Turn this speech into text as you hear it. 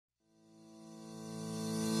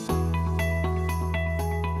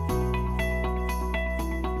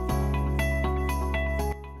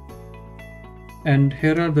And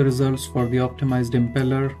here are the results for the optimized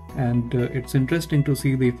impeller, and it's interesting to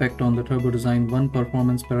see the effect on the Turbo Design 1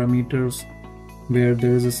 performance parameters, where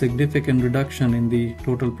there is a significant reduction in the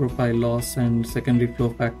total profile loss and secondary flow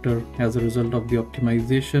factor as a result of the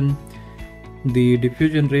optimization. The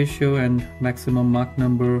diffusion ratio and maximum Mach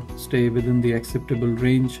number stay within the acceptable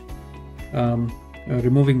range,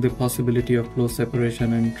 removing the possibility of flow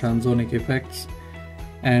separation and transonic effects.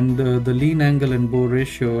 And the lean angle and bow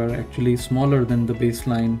ratio are actually smaller than the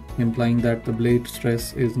baseline, implying that the blade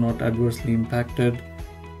stress is not adversely impacted,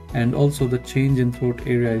 and also the change in throat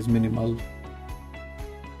area is minimal.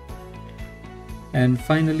 And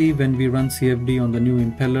finally, when we run CFD on the new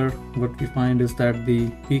impeller, what we find is that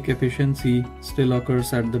the peak efficiency still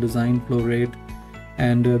occurs at the design flow rate,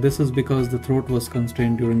 and this is because the throat was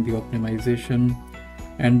constrained during the optimization.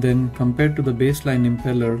 And then compared to the baseline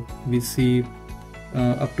impeller, we see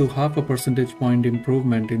up to 0.5 percentage point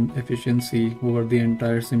improvement in efficiency over the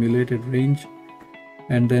entire simulated range.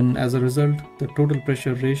 And then as a result, the total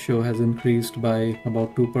pressure ratio has increased by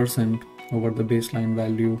about 2% over the baseline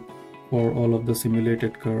value for all of the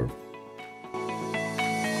simulated curve.